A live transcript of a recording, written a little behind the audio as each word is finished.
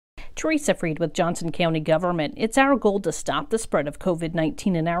Teresa Freed with Johnson County Government. It's our goal to stop the spread of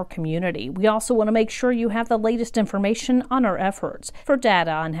COVID-19 in our community. We also want to make sure you have the latest information on our efforts. For data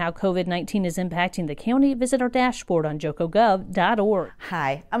on how COVID-19 is impacting the county, visit our dashboard on jocogov.org.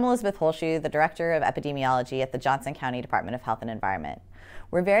 Hi, I'm Elizabeth Holzschuh, the Director of Epidemiology at the Johnson County Department of Health and Environment.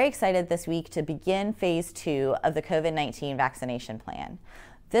 We're very excited this week to begin Phase 2 of the COVID-19 vaccination plan.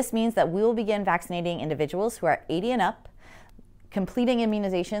 This means that we will begin vaccinating individuals who are 80 and up, completing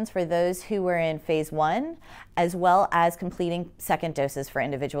immunizations for those who were in Phase 1, as well as completing second doses for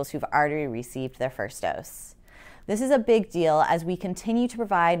individuals who've already received their first dose. This is a big deal as we continue to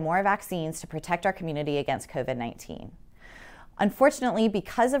provide more vaccines to protect our community against COVID-19. Unfortunately,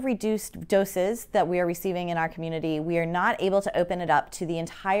 because of reduced doses that we are receiving in our community, we are not able to open it up to the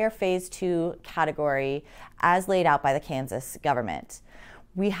entire Phase 2 category as laid out by the Kansas government.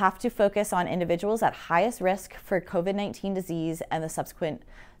 We have to focus on individuals at highest risk for COVID-19 disease and the subsequent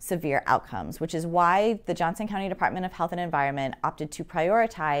severe outcomes, which is why the Johnson County Department of Health and Environment opted to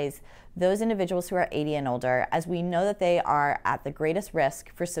prioritize those individuals who are 80 and older, as we know that they are at the greatest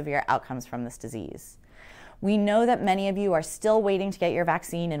risk for severe outcomes from this disease. We know that many of you are still waiting to get your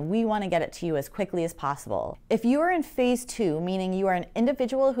vaccine, and we want to get it to you as quickly as possible. If you are in Phase 2, meaning you are an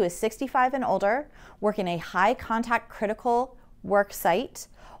individual who is 65 and older, work in a high contact critical work site,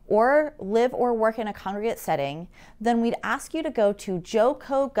 or live or work in a congregate setting, then we'd ask you to go to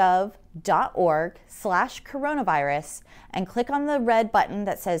jocogov.org/coronavirus and click on the red button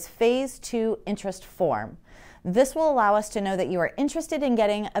that says Phase 2 Interest Form. This will allow us to know that you are interested in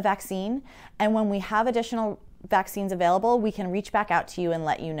getting a vaccine, and when we have additional vaccines available, we can reach back out to you and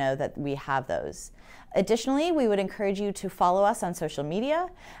let you know that we have those. Additionally, we would encourage you to follow us on social media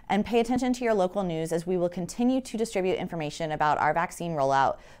and pay attention to your local news, as we will continue to distribute information about our vaccine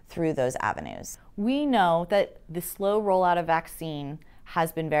rollout through those avenues. We know that the slow rollout of vaccine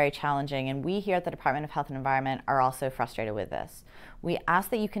has been very challenging, and we here at the Department of Health and Environment are also frustrated with this. We ask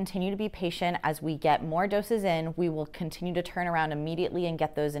that you continue to be patient. As we get more doses in, we will continue to turn around immediately and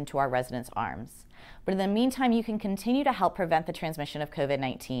get those into our residents' arms. But in the meantime, you can continue to help prevent the transmission of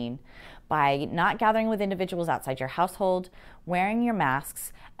COVID-19 by not gathering with individuals outside your household, wearing your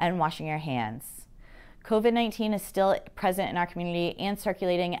masks, and washing your hands. COVID-19 is still present in our community and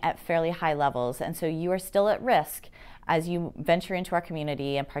circulating at fairly high levels, and so you are still at risk as you venture into our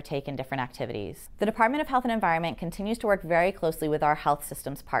community and partake in different activities. The Department of Health and Environment continues to work very closely with our health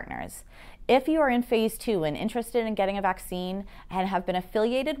systems partners. If you are in Phase 2 and interested in getting a vaccine and have been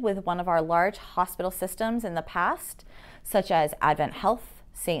affiliated with one of our large hospital systems in the past, such as Advent Health,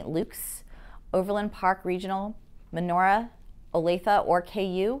 St. Luke's, Overland Park Regional, Menorah, Olathe, or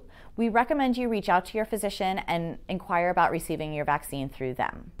KU, we recommend you reach out to your physician and inquire about receiving your vaccine through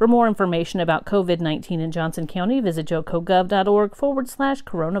them. For more information about COVID-19 in Johnson County, visit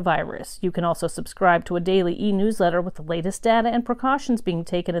jocogov.org/coronavirus. You can also subscribe to a daily e-newsletter with the latest data and precautions being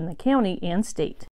taken in the county and state.